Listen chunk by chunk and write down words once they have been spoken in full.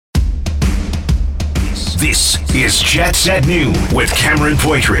This is Jets at Noon with Cameron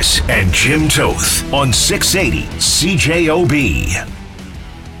Poitras and Jim Toth on 680 CJOB.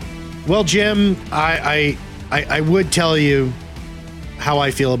 Well, Jim, I would tell you how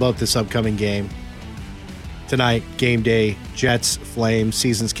I feel about this upcoming game. Tonight, game day, Jets, Flames,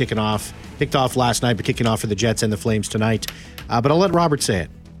 season's kicking off. Kicked off last night, but kicking off for the Jets and the Flames tonight. But I'll let Robert say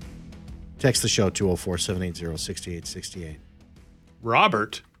it. Text the show, 204-780-6868.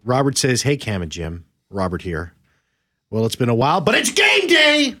 Robert says, hey, Cam and Jim. Robert here. Well, it's been a while, but it's game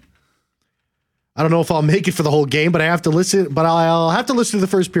day! I don't know if I'll make it for the whole game, but I'll have to listen to the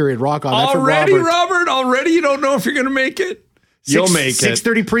first period. Rock on. Already, Robert? Already you don't know if you're going to make it? You'll make it.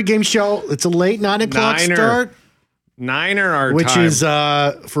 6:30 pregame show. It's a late 9 o'clock start. Niner our which time. Is,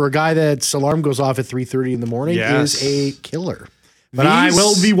 for a guy that's alarm goes off at 3:30 in the morning, yes, is a killer. But I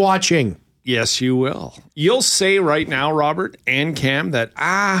will be watching. Yes, you will. You'll say right now, Robert and Cam, that,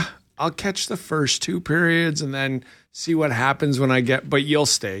 I'll catch the first two periods and then see what happens when I get, but you'll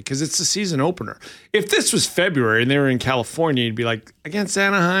stay because it's the season opener. If this was February and they were in California, you'd be like, against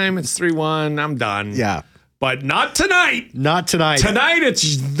Anaheim, it's 3-1, I'm done. Yeah. But not tonight. Not tonight. Tonight,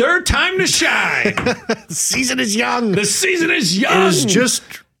 it's their time to shine. The season is young. The season is young. It is just...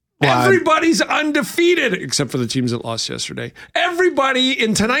 Everybody's undefeated, except for the teams that lost yesterday. Everybody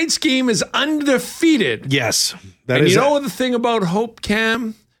in tonight's game is undefeated. Yes. And you know the thing about hope,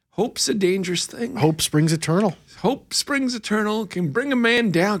 Cam? Hope's a dangerous thing. Hope springs eternal. Hope springs eternal, can bring a man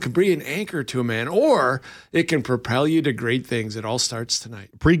down, can bring an anchor to a man, or it can propel you to great things. It all starts tonight.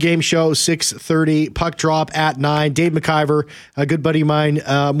 Pre-game show, 6:30, puck drop at 9. Dave McIvor, a good buddy of mine,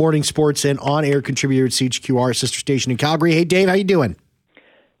 morning sports and on-air contributor at CHQR, sister station in Calgary. Hey, Dave, how you doing?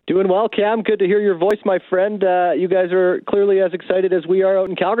 Doing well, Cam. Good to hear your voice, my friend. You guys are clearly as excited as we are out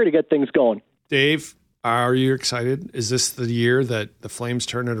in Calgary to get things going. Dave, are you excited? Is this the year that the Flames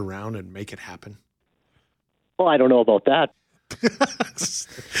turn it around and make it happen? Well, I don't know about that.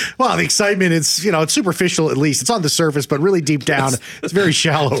 Well, the excitement is, it's superficial at least. It's on the surface, but really deep down, it's very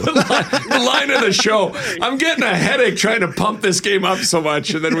shallow. The line of the show, I'm getting a headache trying to pump this game up so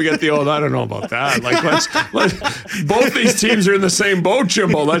much, and then we get the old, I don't know about that. Like, let's both these teams are in the same boat,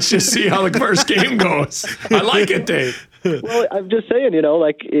 Jimbo. Let's just see how the first game goes. I like it, Dave. Well, I'm just saying,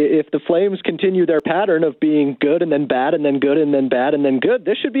 if the Flames continue their pattern of being good and then bad and then good and then bad and then good,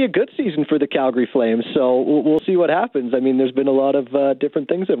 this should be a good season for the Calgary Flames. So we'll see what happens. I mean, there's been a lot of different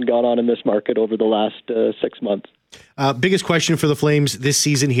things that have gone on in this market over the last 6 months. Biggest question for the Flames this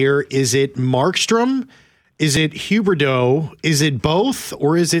season here, is it Markstrom? Is it Huberdeau? Is it both?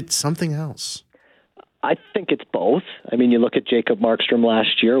 Or is it something else? I think it's both. I mean, you look at Jacob Markstrom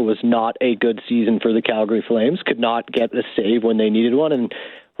last year, was not a good season for the Calgary Flames, could not get a save when they needed one. And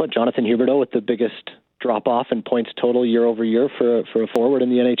Jonathan Huberdeau with the biggest drop-off in points total year over year for a forward in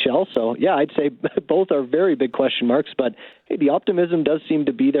the NHL. So, yeah, I'd say both are very big question marks. But, hey, the optimism does seem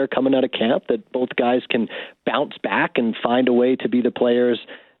to be there coming out of camp that both guys can bounce back and find a way to be the players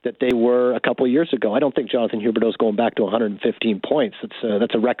that they were a couple of years ago. I don't think Jonathan Huberdeau's going back to 115 points.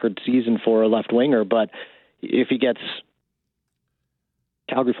 That's a record season for a left winger, but if he gets,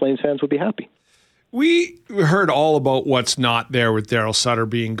 Calgary Flames fans would be happy. We heard all about what's not there with Daryl Sutter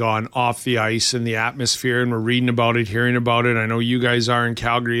being gone off the ice and the atmosphere, and we're reading about it, hearing about it. I know you guys are in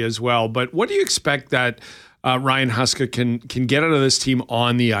Calgary as well, but what do you expect that Ryan Huska can get out of this team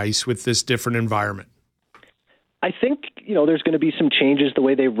on the ice with this different environment? I think, there's going to be some changes the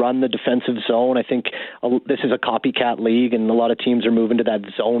way they run the defensive zone. I think this is a copycat league, and a lot of teams are moving to that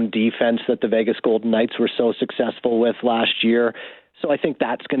zone defense that the Vegas Golden Knights were so successful with last year. So I think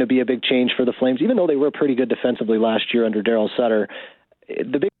that's going to be a big change for the Flames, even though they were pretty good defensively last year under Daryl Sutter.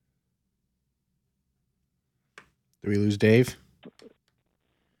 Did we lose Dave?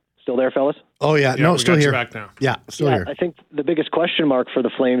 Still there, fellas? Oh, yeah. No, still here. Back now. Yeah, still here. I think the biggest question mark for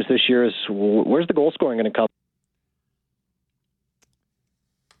the Flames this year is where's the goal scoring going to come?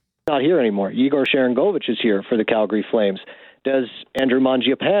 Not here anymore. Igor Sharangovich is here for the Calgary Flames. Does Andrew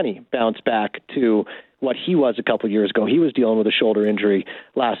Mangiapane bounce back to what he was a couple years ago? He was dealing with a shoulder injury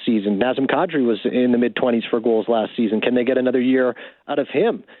last season. Nazem Kadri was in the mid-20s for goals last season. Can they get another year out of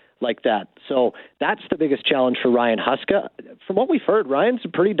him like that? So that's the biggest challenge for Ryan Huska. From what we've heard, Ryan's a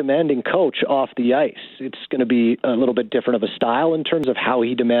pretty demanding coach off the ice. It's going to be a little bit different of a style in terms of how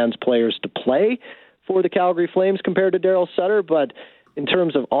he demands players to play for the Calgary Flames compared to Daryl Sutter, but in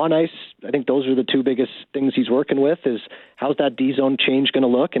terms of on ice, I think those are the two biggest things he's working with is how's that D-zone change going to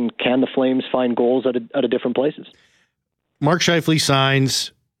look, and can the Flames find goals at different places? Mark Scheifele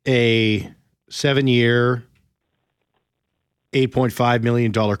signs a 7-year, $8.5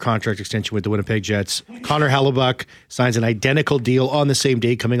 million contract extension with the Winnipeg Jets. Connor Hellebuck signs an identical deal on the same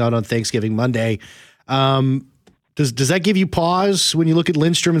day, coming out on Thanksgiving Monday. Does that give you pause when you look at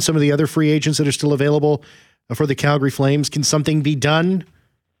Lindstrom and some of the other free agents that are still available for the Calgary Flames? Can something be done?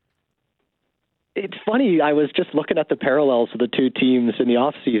 It's funny. I was just looking at the parallels of the two teams in the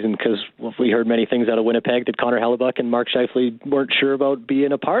offseason because we heard many things out of Winnipeg that Connor Hellebuck and Mark Scheifele weren't sure about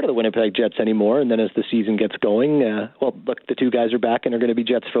being a part of the Winnipeg Jets anymore. And then as the season gets going, look, the two guys are back and are going to be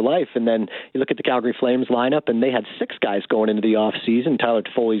Jets for life. And then you look at the Calgary Flames lineup, and they had 6 guys going into the offseason. Tyler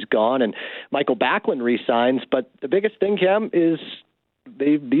Toffoli's gone, and Michael Backlund re-signs. But the biggest thing, Cam, is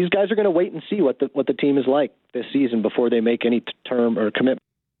these guys are going to wait and see what the team is like this season before they make any term or commitment.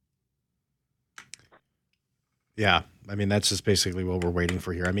 Yeah, I mean, that's just basically what we're waiting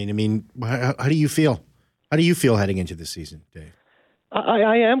for here. I mean, how do you feel? How do you feel heading into this season, Dave?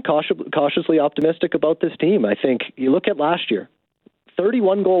 I am cautiously optimistic about this team. I think you look at last year,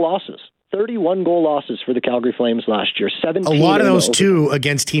 31 goal losses. 31 goal losses for the Calgary Flames last year. 17. A lot of those too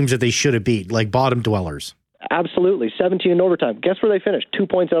against teams that they should have beat, like bottom dwellers. Absolutely. 17 in overtime. Guess where they finished? 2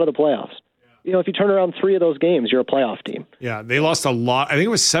 points out of the playoffs. You know, if you turn around 3 of those games, you're a playoff team. Yeah, they lost a lot. I think it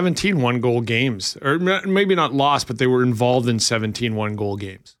was 17 one-goal games. Or maybe not lost, but they were involved in 17 one-goal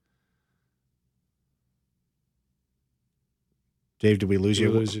games. Dave, did we lose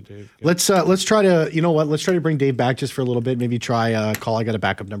you? We lose you, Dave. Yeah. Let's try to, you know what? Let's try to bring Dave back just for a little bit. Maybe try a call. I got a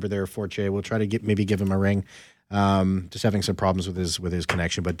backup number there for Jay. We'll try to give him a ring. Just having some problems with his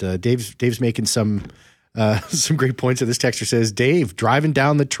connection. But Dave's making some great points. This texter says, Dave, driving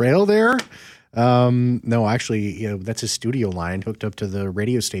down the trail there? No, actually, that's his studio line hooked up to the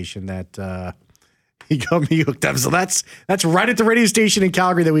radio station that he got me hooked up. So that's right at the radio station in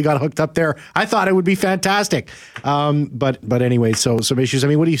Calgary that we got hooked up there. I thought it would be fantastic. But anyway, so some issues. I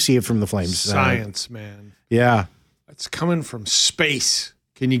mean, what do you see from the Flames? Science, man. Yeah. It's coming from space.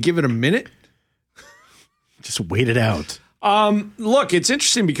 Can you give it a minute? Just wait it out. Look, it's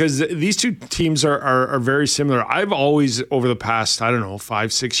interesting because these two teams are very similar. I've always, over the past,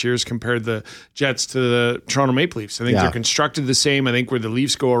 5-6 years, compared the Jets to the Toronto Maple Leafs. I think they're constructed the same. I think where the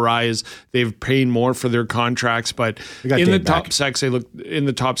Leafs go awry is they've paid more for their contracts, but in the top 6,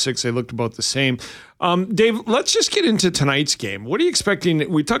 they looked about the same. Dave, let's just get into tonight's game. What are you expecting?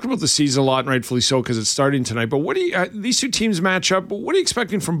 We talked about the season a lot, and rightfully so, because it's starting tonight. But what do you? These two teams match up. What are you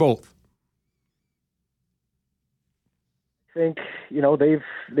expecting from both? I think,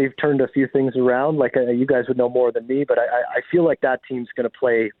 they've turned a few things around. Like you guys would know more than me, but I feel like that team's going to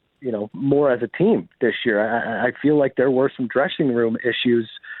play, more as a team this year. I feel like there were some dressing room issues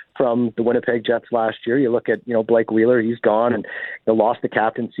from the Winnipeg Jets last year. You look at, Blake Wheeler, he's gone and lost the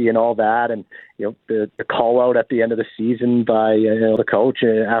captaincy and all that. And, the call out at the end of the season by the coach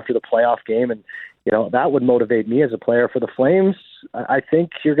after the playoff game. And, that would motivate me as a player for the Flames. I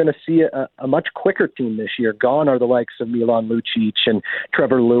think you're going to see a much quicker team this year. Gone are the likes of Milan Lucic and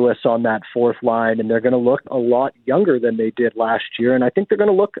Trevor Lewis on that fourth line, and they're going to look a lot younger than they did last year. And I think they're going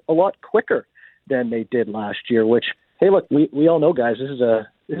to look a lot quicker than they did last year, which, hey, look, we all know, guys, this is a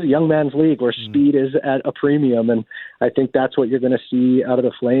young man's league where speed is at a premium, and I think that's what you're going to see out of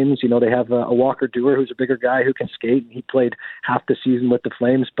the Flames. They have a Walker Dewar who's a bigger guy who can skate, and he played half the season with the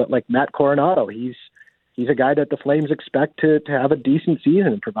Flames. But like Matt Coronado, he's a guy that the Flames expect to have a decent season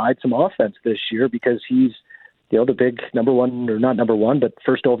and provide some offense this year because he's the big number one, or not number one, but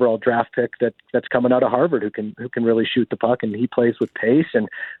first overall draft pick that's coming out of Harvard who can really shoot the puck, and he plays with pace. And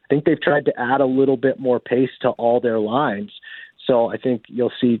I think they've tried to add a little bit more pace to all their lines. So I think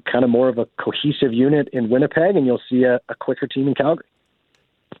you'll see kind of more of a cohesive unit in Winnipeg, and you'll see a quicker team in Calgary.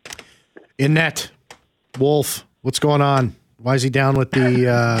 In net, Wolf, what's going on? Why is he down with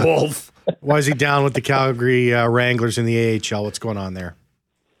the Wolf? Why is he down with the Calgary Wranglers in the AHL? What's going on there?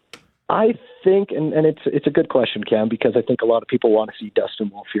 I think, and it's a good question, Cam, because I think a lot of people want to see Dustin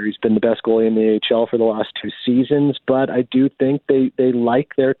Wolf here. He's been the best goalie in the AHL for the last 2 seasons, but I do think they like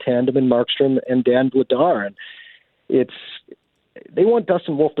their tandem in Markstrom and Dan Vladar, and they want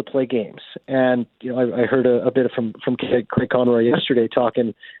Dustin Wolf to play games. And I heard a bit from Craig Conroy yesterday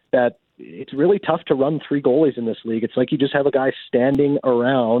talking that it's really tough to run 3 goalies in this league. It's like you just have a guy standing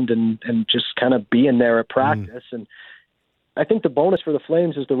around and just kind of being there at practice. And I think the bonus for the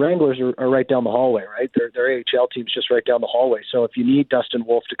Flames is the Wranglers are right down the hallway, right? Their AHL team's just right down the hallway. So if you need Dustin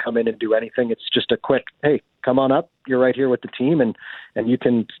Wolf to come in and do anything, it's just a quick, hey, come on up. You're right here with the team, and you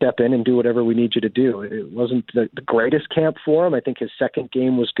can step in and do whatever we need you to do. It wasn't the greatest camp for him. I think his second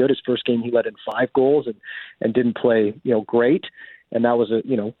game was good. His first game he let in 5 goals and didn't play great. And that was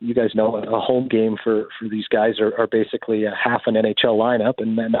you guys know, a home game for these guys are basically a half an NHL lineup,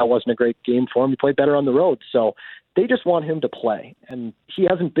 and that wasn't a great game for him. He played better on the road. So they just want him to play. And he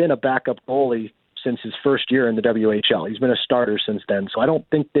hasn't been a backup goalie since his first year in the WHL. He's been a starter since then. So I don't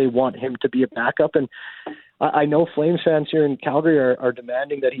think they want him to be a backup. And I know Flames fans here in Calgary are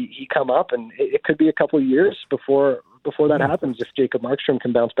demanding that he come up, and it could be a couple of years before that happens if Jacob Markstrom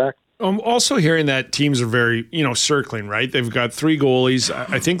can bounce back. I'm also hearing that teams are very, circling, right? They've got 3 goalies.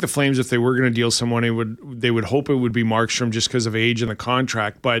 I think the Flames, if they were going to deal someone, they would hope it would be Markstrom just because of age and the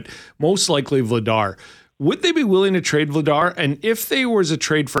contract, but most likely Vladar. Would they be willing to trade Vladar? And if there was a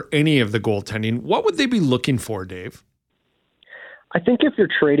trade for any of the goaltending, what would they be looking for, Dave? I think if you're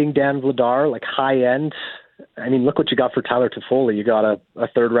trading Dan Vladar, like high end, I mean, look what you got for Tyler Toffoli. You got a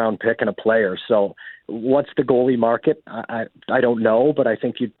third-round pick and a player. So what's the goalie market? I don't know, but I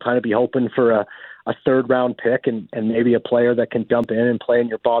think you'd kind of be hoping for a third-round pick and maybe a player that can jump in and play in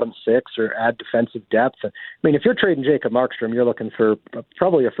your bottom 6 or add defensive depth. I mean, if you're trading Jacob Markstrom, you're looking for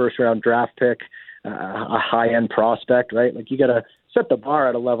probably a first-round draft pick, a high-end prospect, right? Like you got to set the bar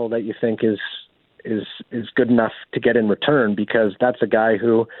at a level that you think is good enough to get in return, because that's a guy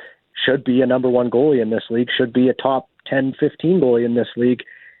who should be a number 1 goalie in this league, should be a top 10, 15 goalie in this league,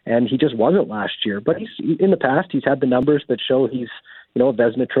 and he just wasn't last year. But in the past, he's had the numbers that show he's a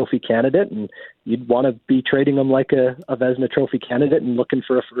Vezina Trophy candidate, and you'd want to be trading him like a Vezina Trophy candidate and looking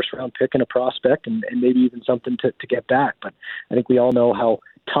for a first-round pick and a prospect and maybe even something to get back. But I think we all know how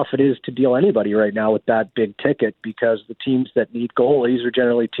tough it is to deal anybody right now with that big ticket, because the teams that need goalies are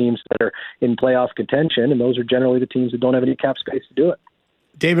generally teams that are in playoff contention, and those are generally the teams that don't have any cap space to do it.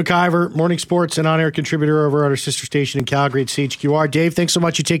 Dave McIvor, morning sports and on-air contributor over at our sister station in Calgary at CHQR. Dave, thanks so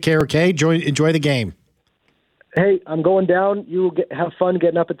much. You take care, okay? Enjoy the game. Hey, I'm going down. You have fun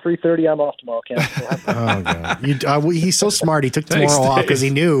getting up at 3:30. I'm off tomorrow, Cam. Oh, God. He's so smart. He took tomorrow off because he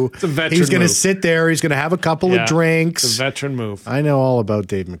knew he was going to sit there. He's going to have a couple of drinks. It's a veteran move. I know all about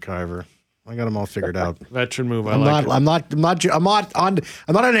Dave McIvor. I got him all figured out. Veteran move. I'm not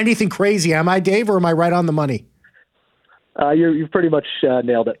on anything crazy, am I, Dave, or am I right on the money? You've pretty much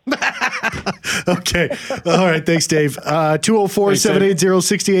nailed it. Okay. All right. Thanks, Dave.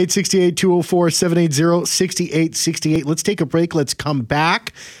 204-780-6868, 204-780-6868. Let's take a break. Let's come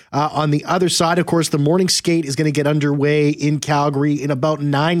back. On the other side, of course, the morning skate is going to get underway in Calgary in about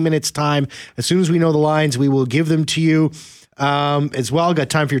 9 minutes' time. As soon as we know the lines, we will give them to you. As well, got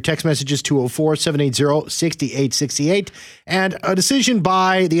time for your text messages, 204-780-6868. And a decision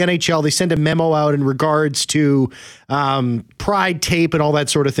by the NHL. They send a memo out in regards to pride tape and all that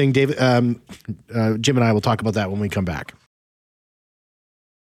sort of thing. David, Jim and I will talk about that when we come back.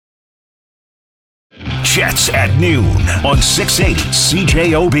 Jets at noon on 680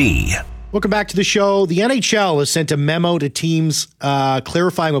 CJOB. Welcome back to the show. The NHL has sent a memo to teams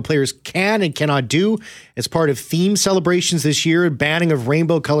clarifying what players can and cannot do as part of theme celebrations this year, banning of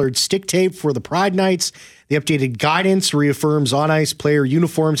rainbow-colored stick tape for the Pride Nights. The updated guidance reaffirms on-ice player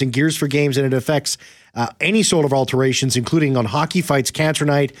uniforms and gears for games, and it affects any sort of alterations, including on hockey fights, Cancer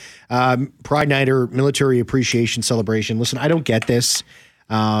Night, Pride Night, or Military Appreciation Celebration. Listen, I don't get this.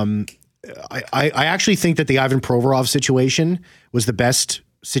 I actually think that the Ivan Provorov situation was the best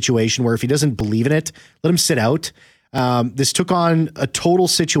situation, where if he doesn't believe in it, let him sit out. This took on a total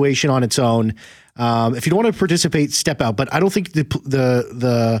situation on its own. If you don't want to participate, step out. But I don't think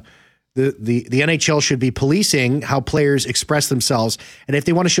the NHL should be policing how players express themselves, and if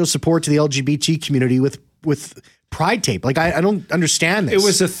they want to show support to the LGBT community with pride tape. Like I don't understand this. It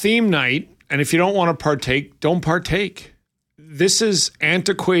was a theme night, and if you don't want to partake, don't partake. This is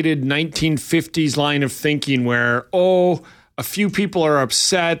antiquated 1950s line of thinking where, a few people are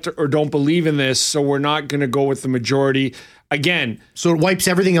upset or don't believe in this, so we're not going to go with the majority. Again, so it wipes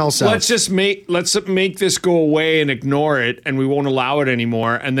everything else out. Let's make this go away and ignore it, and we won't allow it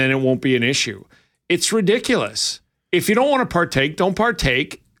anymore, and then it won't be an issue. It's ridiculous. If you don't want to partake, don't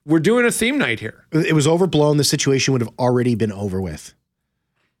partake. We're doing a theme night here. It was overblown. The situation would have already been over with.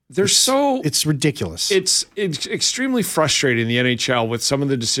 It's ridiculous. It's extremely frustrating, the NHL, with some of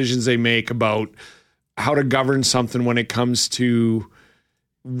the decisions they make about how to govern something when it comes to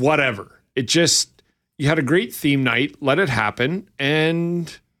whatever. You had a great theme night, let it happen,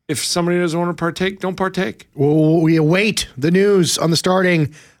 and if somebody doesn't want to partake, don't partake. Well, we await the news on the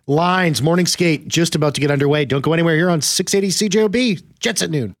starting lines. Morning skate just about to get underway. Don't go anywhere here on 680 CJOB. Jets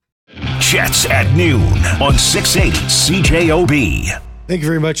at noon. Jets at noon on 680 CJOB. Thank you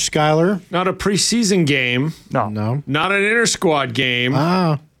very much, Skyler. Not a preseason game. No. Not an inter-squad game.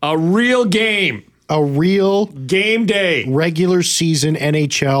 A real game. A real game day. Regular season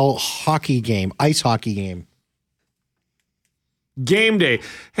NHL hockey game. Ice hockey game. Game day.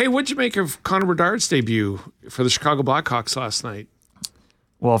 Hey, what'd you make of Connor Bedard's debut for the Chicago Blackhawks last night?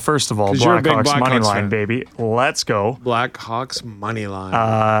 Well, first of all, Blackhawks money line, baby. Let's go. Blackhawks money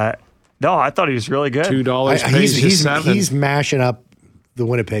line. No, I thought he was really good. $2 he's mashing up the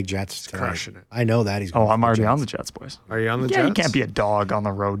Winnipeg Jets tonight. Crushing it. I know that. I'm already on the Jets, boys. Are you on the Jets? Yeah, you can't be a dog on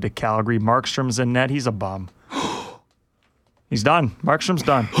the road to Calgary. Markstrom's in net. He's a bum. He's done. Markstrom's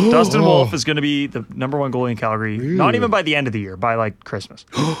done. Dustin Wolf is going to be the number one goalie in Calgary. Not even by the end of the year, by like Christmas.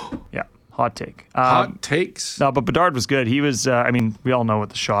 Yeah, hot take. Hot takes? No, but Bedard was good. He was, we all know what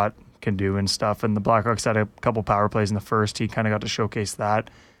the shot can do and stuff. And the Blackhawks had a couple power plays in the first. He kind of got to showcase that.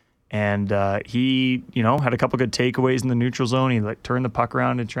 And he, had a couple good takeaways in the neutral zone. He turned the puck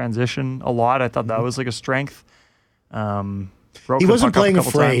around in transition a lot. I thought that was like a strength. He wasn't playing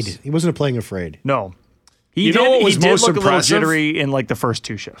afraid. He wasn't playing afraid. No. He did look a little jittery in like the first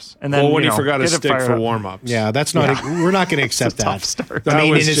two shifts. And then when he forgot his stick for warm-ups. Yeah, that's not we're not going to accept that. I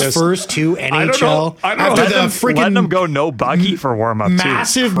mean, in his first two NHL, after the freaking letting him go no buggy for warm-up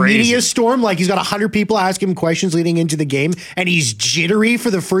massive media storm, like he's got 100 people asking him questions leading into the game, and he's jittery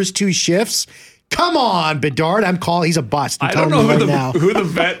for the first two shifts. Come on, Bedard. He's a bust. I don't know who the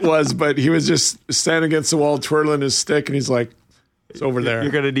vet was, but he was just standing against the wall twirling his stick, and he's like, it's over there.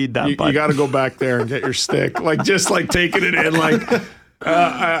 You're going to need that. You got to go back there and get your stick. Just taking it in.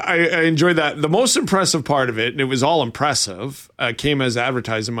 I enjoyed that. The most impressive part of it, and it was all impressive, came as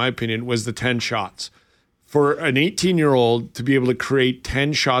advertised, in my opinion, was the 10 shots. For an 18-year-old to be able to create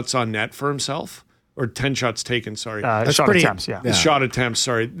 10 shots on net for himself, or 10 shots taken, sorry. That's shot attempts, yeah. Shot attempts,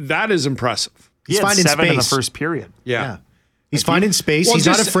 sorry. That is impressive. He's finding 7 in the first period. Yeah. He's finding space. Well, he's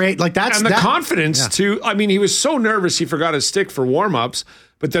not afraid. And the confidence, too. I mean, he was so nervous he forgot his stick for warm-ups.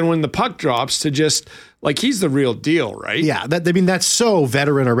 But then when the puck drops to just, he's the real deal, right? Yeah. That's so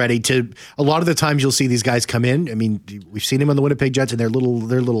veteran already. A lot of the times you'll see these guys come in. I mean, we've seen him on the Winnipeg Jets, and they're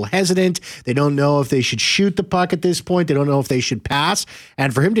little hesitant. They don't know if they should shoot the puck at this point. They don't know if they should pass.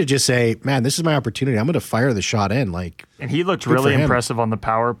 And for him to just say, man, this is my opportunity. I'm going to fire the shot in. And he looked really impressive on the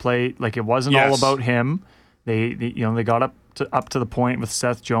power play. It wasn't all about him. They got up to the point with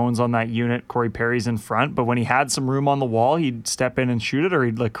Seth Jones on that unit. Corey Perry's in front, but when he had some room on the wall, he'd step in and shoot it, or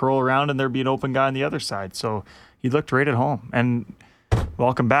he'd curl around and there'd be an open guy on the other side. So he looked right at home. And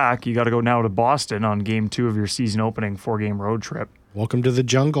welcome back. You got to go now to Boston on game 2 of your season opening 4-game road trip. Welcome to the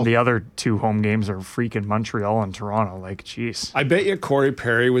jungle. The other 2 home games are freaking Montreal and Toronto. Jeez. I bet you Corey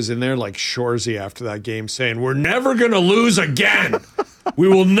Perry was in there like Shoresy after that game saying, we're never going to lose again. We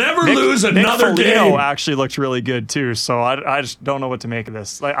will never lose another game. Actually looked really good too, so I just don't know what to make of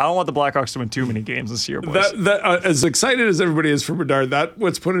this. I don't want the Blackhawks to win too many games this year, boys. As excited as everybody is for Bedard, that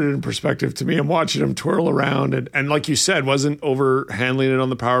what's put it in perspective to me. I'm watching him twirl around, and like you said, wasn't over handling it on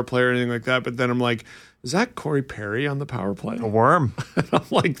the power play or anything like that. But then I'm like, is that Corey Perry on the power play? A worm. I'm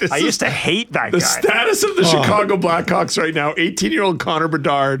like, I used to hate that guy. The status of the Chicago Blackhawks right now, 18-year-old Connor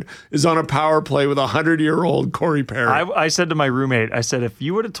Bedard is on a power play with 100-year-old Corey Perry. I said to my roommate, I said, if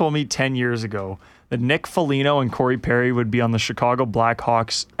you would have told me 10 years ago that Nick Foligno and Corey Perry would be on the Chicago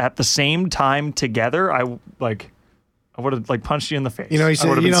Blackhawks at the same time together, I would have punched you in the face. He said, I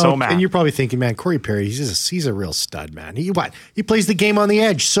would have been so mad. And you're probably thinking, man, Corey Perry, he's a real stud, man. He plays the game on the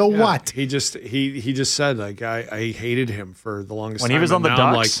edge. So what? He just said I hated him for the longest time. When he was on the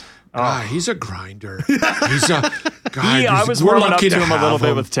Ducks, he's a grinder. He's a guy. I was warming up to him a little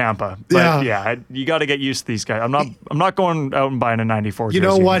bit with Tampa, but you got to get used to these guys. I'm not going out and buying a 94. You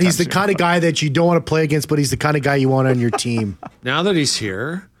know what? He's the kind of guy that you don't want to play against, but he's the kind of guy you want on your team. Now that he's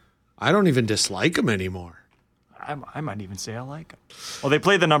here, I don't even dislike him anymore. I might even say I like him. Well, they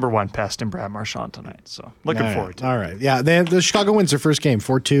play the number 1 pest in Brad Marchand tonight, so looking forward to it. All right. Yeah, the Chicago wins their first game,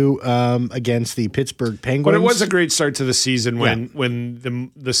 4-2 against the Pittsburgh Penguins. But it was a great start to the season when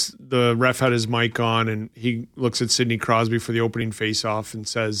the ref had his mic on and he looks at Sidney Crosby for the opening face-off and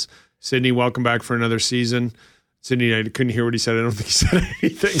says, Sidney, welcome back for another season. Sidney, I couldn't hear what he said. I don't think he said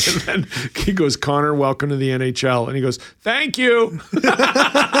anything. And then he goes, Connor, welcome to the NHL. And he goes, thank you.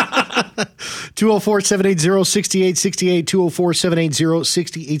 204-780-6868,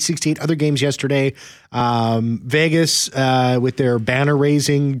 204-780-6868. Other games yesterday. Vegas with their banner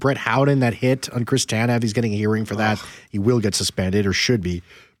raising, Brett Howden, that hit on Chris Tanev. He's getting a hearing for that. He will get suspended or should be.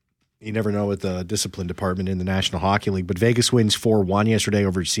 You never know with the discipline department in the National Hockey League. But Vegas wins 4-1 yesterday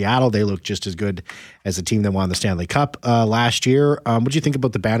over Seattle. They look just as good as the team that won the Stanley Cup last year. What do you think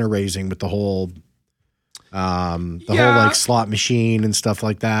about the banner raising with the whole whole slot machine and stuff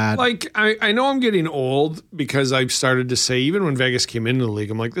like that? I know I'm getting old because I've started to say, even when Vegas came into the league,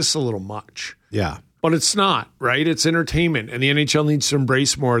 I'm like, this is a little much. Yeah. But it's not, right? It's entertainment, and the NHL needs to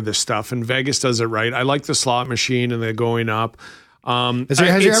embrace more of this stuff, and Vegas does it right. I like the slot machine and the going up. Has there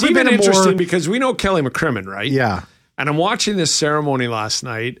ever been interesting because we know Kelly McCrimmon, right? Yeah. And I'm watching this ceremony last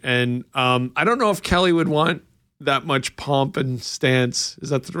night, and I don't know if Kelly would want that much pomp and stance. Is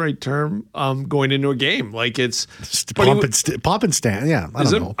that the right term? Going into a game. Like it's pomp and stance. Yeah. I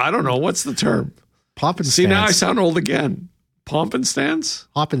don't know. I don't know. What's the term? Pomp and stance. See, now I sound old again. Pomp and stance?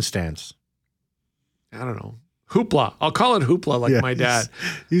 Hop and stance. I don't know. Hoopla. I'll call it hoopla like my dad.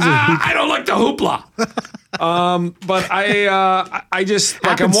 I don't like the hoopla. But I just,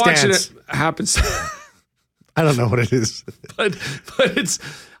 like, I'm watching it. Happenstance. I don't know what it is. but it's,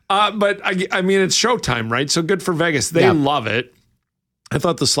 but I mean, it's showtime, right? So good for Vegas. They love it. I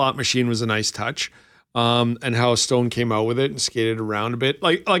thought the slot machine was a nice touch. And how Stone came out with it and skated around a bit.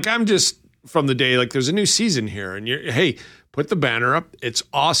 Like I'm just from the day, like there's a new season here and hey, put the banner up. It's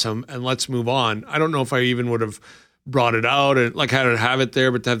awesome. And let's move on. I don't know if I even would have brought it out and like had to have it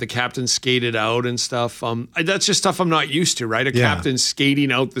there, but to have the captain skated out and stuff. That's just stuff I'm not used to, right? Captain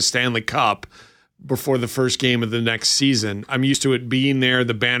skating out the Stanley Cup before the first game of the next season. I'm used to it being there.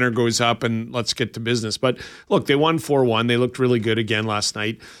 The banner goes up and let's get to business. But look, they won 4-1. They looked really good again last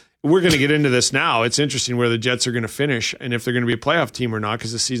night. We're going to get into this now. It's interesting where the Jets are going to finish and if they're going to be a playoff team or not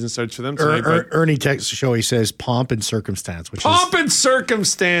because the season starts for them tonight. Ernie texts the show. He says pomp and circumstance. And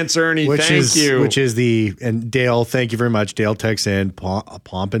circumstance, Ernie. Thank you. Which is and Dale, thank you very much. Dale texts in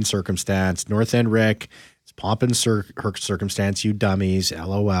pomp and circumstance. North End Rick, it's pomp and circumstance, you dummies.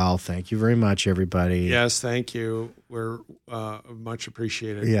 LOL. Thank you very much, everybody. Yes, thank you. We're much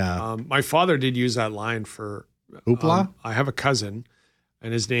appreciated. Yeah. My father did use that line for hoopla. I have a cousin.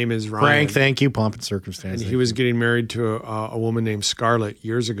 And his name is Ryan. Frank, thank you. Pomp and circumstance. And he was getting married to a woman named Scarlett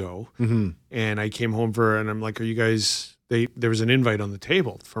years ago. Mm-hmm. And I came home for her, and I'm like, are you guys... There was an invite on the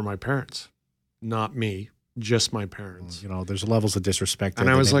table for my parents. Not me, just my parents. You know, there's levels of disrespect. And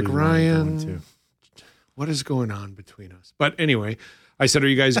I was like, Ryan, what is going on between us? But anyway, I said, are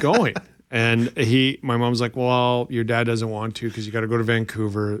you guys going? And my mom's like, well, your dad doesn't want to because you got to go to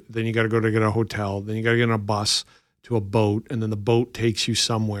Vancouver. Then you got to go to get a hotel. Then you got to get on a bus to a boat, and then the boat takes you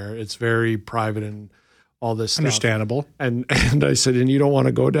somewhere. It's very private and all this stuff. Understandable. And I said, and you don't want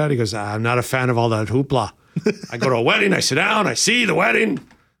to go, Dad? He goes, I'm not a fan of all that hoopla. I go to a wedding, I sit down, I see the wedding.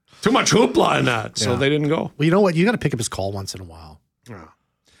 Too much hoopla in that. So they didn't go. Well, you know what? You got to pick up his call once in a while. Yeah.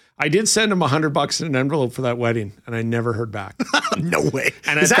 I did send him $100 in an envelope for that wedding, and I never heard back. No way.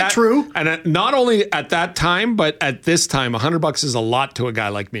 And is that true? And not only at that time, but at this time, $100 is a lot to a guy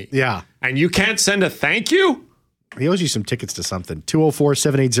like me. Yeah. And you can't send a thank you? He owes you some tickets to something.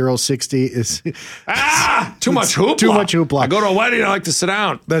 204-780-60 is... too much hoopla. Too much hoopla. I go to a wedding, I like to sit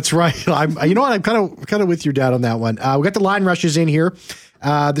down. That's right. You know what? I'm kind of with your dad on that one. We got the line rushes in here.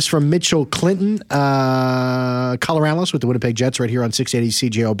 This from Mitchell Clinton, color analyst with the Winnipeg Jets right here on 680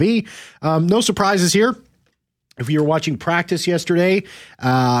 CJOB. No surprises here. If you were watching practice yesterday,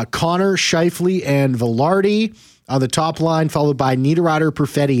 Connor, Scheifele, and Velarde on the top line, followed by Niederreiter,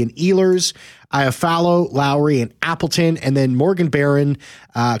 Perfetti, and Ehlers. Iafallo, Lowry, and Appleton, and then Morgan Barron,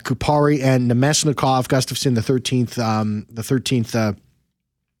 Kupari, and Nemesnikov, Gustafsson, the 13th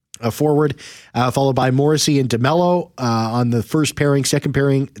forward, followed by Morrissey and DeMello on the first pairing. Second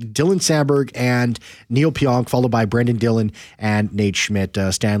pairing, Dylan Sandberg and Neil Pionk, followed by Brendan Dillon and Nate Schmidt,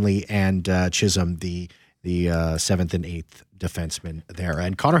 Stanley and Chisholm, the 7th and 8th defenseman there.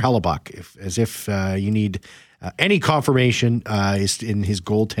 And Connor Hellebuck, as if you need any confirmation, is in his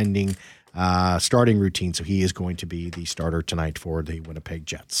goaltending starting routine, so he is going to be the starter tonight for the Winnipeg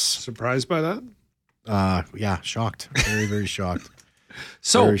Jets. Surprised by that? Yeah, shocked. Very, very shocked.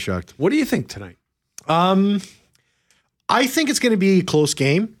 So, very shocked. What do you think tonight? I think it's going to be a close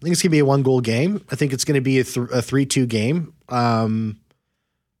game. I think it's going to be a 1-goal game. I think it's going to be a 3-2 game.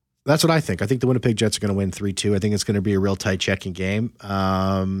 That's what I think. I think the Winnipeg Jets are going to win 3-2. I think it's going to be a real tight checking game. There's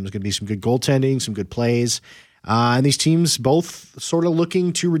going to be some good goaltending, some good plays. And these teams both sort of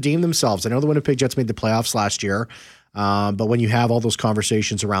looking to redeem themselves. I know the Winnipeg Jets made the playoffs last year, but when you have all those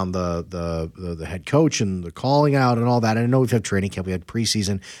conversations around the head coach and the calling out and all that, and I know we've had training camp, we had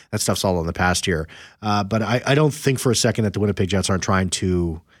preseason, that stuff's all in the past year. But I don't think for a second that the Winnipeg Jets aren't trying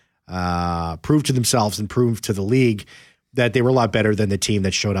to prove to themselves and prove to the league that they were a lot better than the team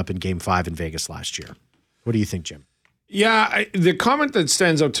that showed up in Game 5 in Vegas last year. What do you think, Jim? Yeah, the comment that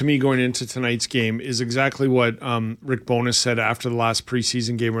stands out to me going into tonight's game is exactly what Rick Bowness said after the last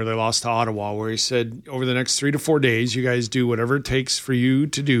preseason game where they lost to Ottawa, where he said, over the next 3 to 4 days, you guys do whatever it takes for you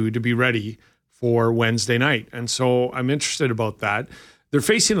to do to be ready for Wednesday night. And so I'm interested about that. They're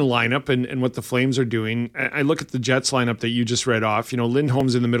facing a lineup and what the Flames are doing. I look at the Jets lineup that you just read off. You know,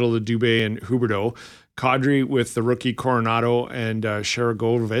 Lindholm's in the middle of Dubé and Huberdeau. Kadri with the rookie Coronado and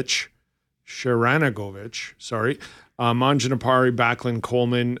Sharanagovich, sorry. Manjanapari, Backlund,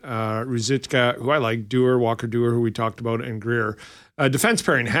 Coleman, Ruzitka, who I like, Walker Dewar, who we talked about, and Greer. Defense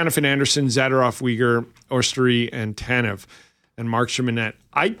pairing, Hannafin, Anderson, Zadorov, Uyghur, Ostery, and Tanev, and Markstrom and net.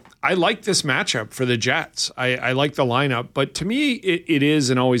 I like this matchup for the Jets. I like the lineup, but to me, it is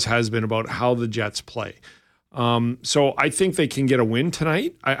and always has been about how the Jets play. So I think they can get a win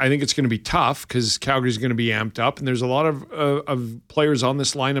tonight. I think it's going to be tough because Calgary's going to be amped up, and there's a lot of players on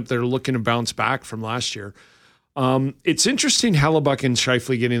this lineup that are looking to bounce back from last year. It's interesting Hellebuyck and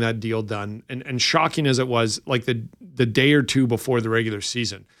Scheifele getting that deal done, and shocking as it was, like the day or two before the regular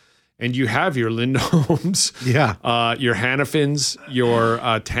season. And you have your Lindholms, your Hannafins, your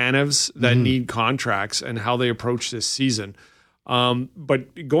Tanevs that need contracts and how they approach this season.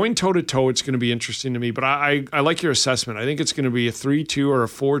 But going toe-to-toe, it's going to be interesting to me. But I like your assessment. I think it's going to be a 3-2 or a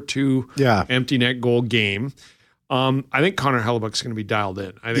 4-2 empty net goal game. I think Connor Hellebuyck's going to be dialed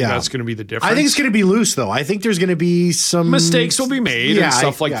in. I think that's going to be the difference. I think it's going to be loose, though. I think there's going to be some mistakes will be made and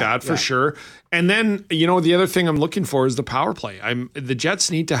stuff like that for sure. And then, the other thing I'm looking for is the power play. The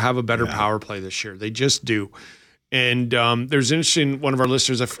Jets need to have a better power play this year. They just do. And there's interesting, one of our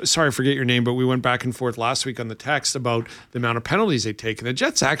listeners, sorry, I forget your name, but we went back and forth last week on the text about the amount of penalties they take. And the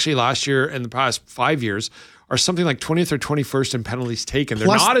Jets actually last year and the past 5 years are something like 20th or 21st in penalties taken. They're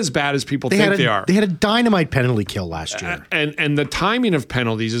not as bad as people think they are. They had a dynamite penalty kill last year. And the timing of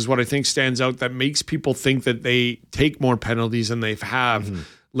penalties is what I think stands out that makes people think that they take more penalties than they have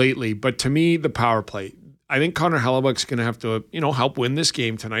lately. But to me, the power play, I think Connor Hellebuyck's going to have to, help win this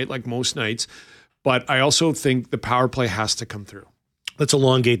game tonight, like most nights. But I also think the power play has to come through. Let's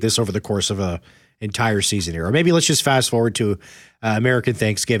elongate this over the course of a entire season here. Or maybe let's just fast forward to American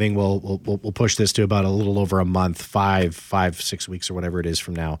Thanksgiving. We'll push this to about a little over a month, 6 weeks or whatever it is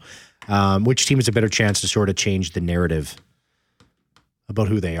from now. Which team has a better chance to sort of change the narrative about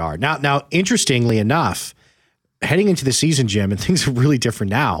who they are? Now, interestingly enough, heading into the season, Jim, and things are really different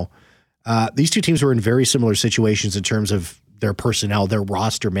now. These two teams were in very similar situations in terms of their personnel, their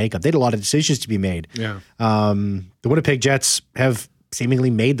roster makeup. They had a lot of decisions to be made. Yeah. The Winnipeg Jets have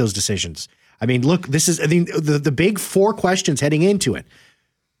seemingly made those decisions. I mean, look, the big four questions heading into it.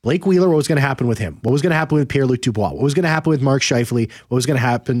 Blake Wheeler, what was going to happen with him? What was going to happen with Pierre-Luc Dubois? What was going to happen with Mark Scheifele? What was going to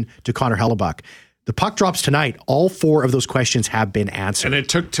happen to Connor Hellebuyck? The puck drops tonight. All four of those questions have been answered. And it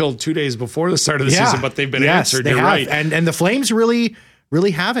took till 2 days before the start of the season, but they've been answered. You're right. And the Flames really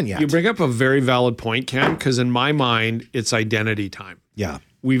haven't yet. You bring up a very valid point, Cam, because in my mind, it's identity time. Yeah.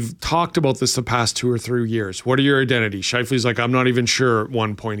 We've talked about this the past 2 or 3 years. What are your identities? Scheifele's like, I'm not even sure. At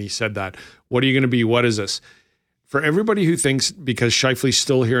one point he said that. What are you going to be? What is this? For everybody who thinks because Scheifele's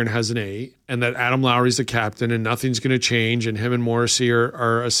still here and has an A and that Adam Lowry's the captain and nothing's going to change and him and Morrissey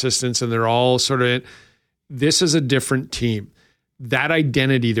are assistants and they're all sort of, this is a different team. That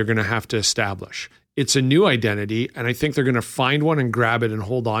identity they're going to have to establish. It's a new identity, and I think they're going to find one and grab it and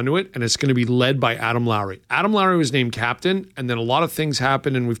hold on to it, and it's going to be led by Adam Lowry. Adam Lowry was named captain, and then a lot of things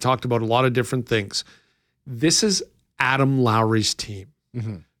happened, and we've talked about a lot of different things. This is Adam Lowry's team.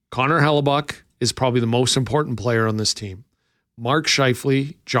 Mm-hmm. Connor Hellebuyck is probably the most important player on this team. Mark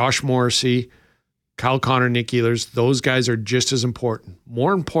Scheifele, Josh Morrissey, Kyle Connor, Nick Ehlers, those guys are just as important,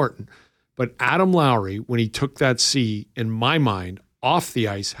 more important. But Adam Lowry, when he took that C, in my mind, off the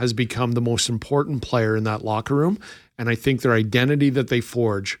ice, has become the most important player in that locker room. And I think their identity that they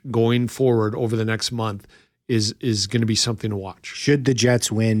forge going forward over the next month is going to be something to watch. Should the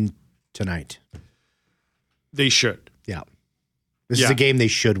Jets win tonight? They should. Yeah. This is a game they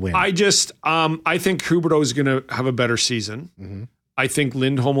should win. I think Huberdeau is going to have a better season. Mm-hmm. I think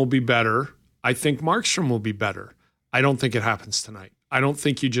Lindholm will be better. I think Markstrom will be better. I don't think it happens tonight. I don't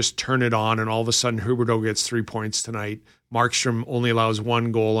think you just turn it on and all of a sudden Huberdeau gets 3 points tonight. Markstrom only allows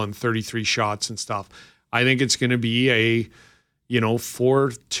 1 goal on 33 shots and stuff. I think it's going to be a,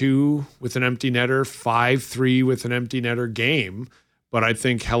 4-2 with an empty netter, 5-3 with an empty netter game. But I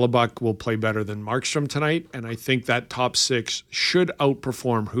think Hellebuyck will play better than Markstrom tonight. And I think that top 6 should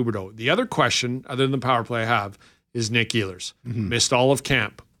outperform Huberdeau. The other question, other than the power play I have, is Nick Ehlers. Mm-hmm. Missed all of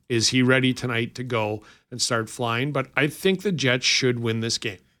camp. Is he ready tonight to go and start flying? But I think the Jets should win this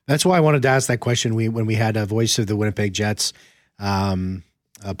game. That's why I wanted to ask that question when we had a voice of the Winnipeg Jets,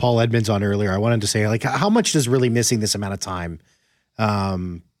 Paul Edmonds on earlier. I wanted to say, how much does really missing this amount of time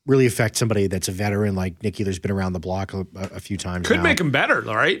really affect somebody that's a veteran like Nick Ehlers, been around the block a few times Could now. Make him better,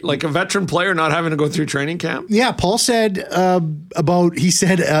 right? Like a veteran player not having to go through training camp? Yeah, Paul said a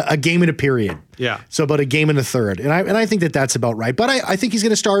game in a period. Yeah. So about a game and a third. And I think that's about right. But I think he's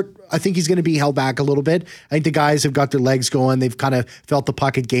going to start. I think he's going to be held back a little bit. I think the guys have got their legs going. They've kind of felt the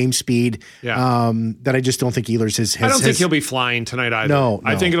puck at game speed. Yeah. That I just don't think Ehlers has. I don't think he'll be flying tonight either. No.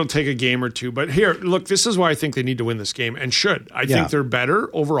 I think it'll take a game or two. But here, look, this is why I think they need to win this game and should. I think they're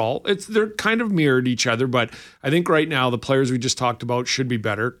better overall. They're kind of mirrored each other, but I think right now the players we just talked about should be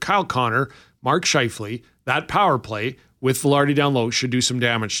better. Kyle Connor, Mark Scheifele, that power play with Velarde down low should do some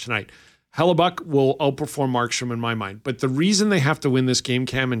damage tonight. Hellebuck will outperform Markstrom in my mind. But the reason they have to win this game,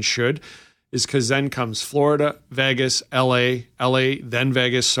 Cam, and should, is because then comes Florida, Vegas, LA, then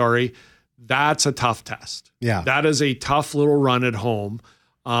Vegas, sorry. That's a tough test. Yeah. That is a tough little run at home.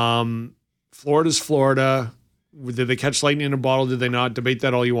 Florida's Florida. Did they catch lightning in a bottle? Did they not? Debate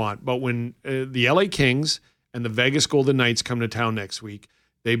that all you want. But when the LA Kings and the Vegas Golden Knights come to town next week,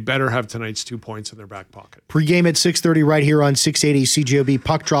 they better have tonight's 2 points in their back pocket. Pre-game at 6:30 right here on 680 CJOB.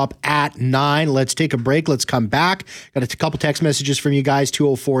 Puck drop at 9. Let's take a break. Let's come back. Got a couple text messages from you guys,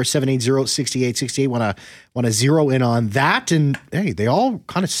 204-780-6868. Want to zero in on that. And, hey, they all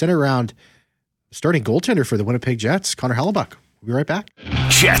kind of center around starting goaltender for the Winnipeg Jets, Connor Hellebuck. We'll be right back.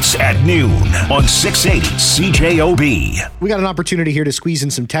 Jets at noon on 680 CJOB. We got an opportunity here to squeeze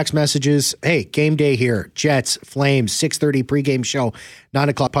in some text messages. Hey, game day here. Jets, Flames, 6:30 pregame show. 9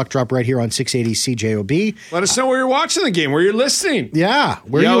 o'clock puck drop right here on 680 CJOB. Let us know where you're watching the game, where you're listening. Yeah,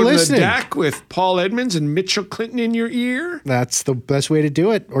 where you're listening. The deck with Paul Edmonds and Mitchell Clinton in your ear. That's the best way to do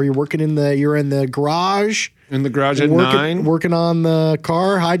it. Or you're you're in the garage. In the garage at 9. Working on the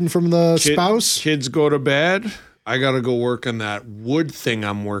car, hiding from the spouse. Kids go to bed. I got to go work on that wood thing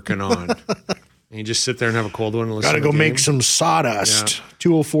I'm working on. And you just sit there and have a cold one and listen to the game. Got to go make some sawdust.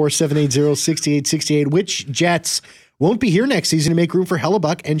 204-780-6868. Which Jets won't be here next season to make room for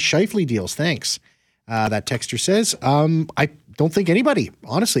Hellebuck and Scheifele deals? Thanks. That texter says, I don't think anybody.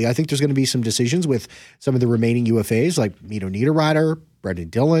 Honestly, I think there's going to be some decisions with some of the remaining UFAs like Mito Niederreiter, Brendan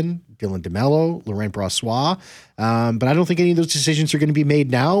Dillon, Dylan DeMello, Laurent Brossoit. But I don't think any of those decisions are going to be made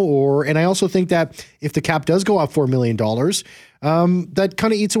now. And I also think that if the cap does go up $4 million, that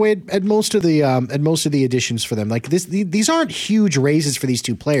kind of eats away at most of the additions for them. Like these aren't huge raises for these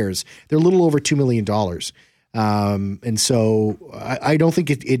two players. They're a little over $2 million. And so I don't think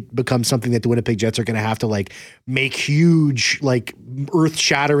it becomes something that the Winnipeg Jets are going to have to make huge,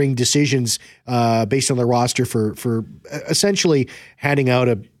 earth-shattering decisions based on their roster for essentially handing out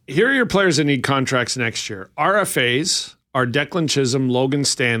a. Here are your players that need contracts next year. RFAs are Declan Chisholm, Logan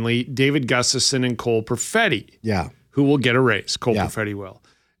Stanley, David Gustafson, and Cole Perfetti. Yeah. Who will get a raise. Cole Perfetti will.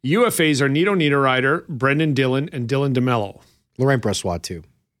 UFAs are Nito Niederreiter, Brendan Dillon, and Dylan DeMello. Laurent Brossoit, too.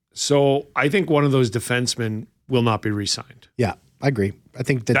 So I think one of those defensemen will not be re-signed. Yeah, I agree. I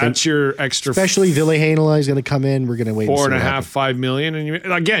think that's your extra. Especially Ville Heinola is going to come in. We're going to wait. $4.5, $5 million,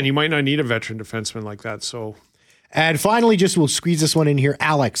 and you might not need a veteran defenseman like that. So, and finally, we'll squeeze this one in here.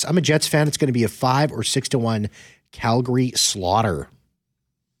 Alex, I'm a Jets fan. It's going to be a 5 or 6-1 Calgary slaughter.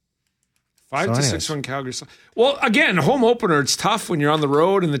 5 to 6-1 Calgary. Well, again, home opener. It's tough when you're on the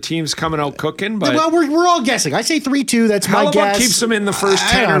road and the team's coming out cooking. But well, we're all guessing. I say 3-2. That's my guess. Keeps them in the first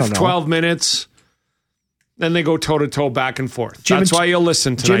 10 or 12 minutes. Then they go toe-to-toe back and forth. That's why you'll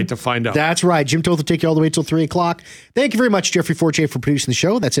listen tonight to find out. That's right. Jim Toth will take you all the way till 3 o'clock. Thank you very much, Jeffrey Fortier, for producing the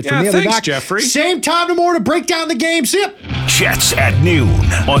show. That's it for me. Thanks, Jeffrey. Same time tomorrow to break down the game. See ya. Jets at noon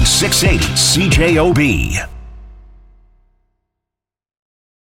on 680 CJOB.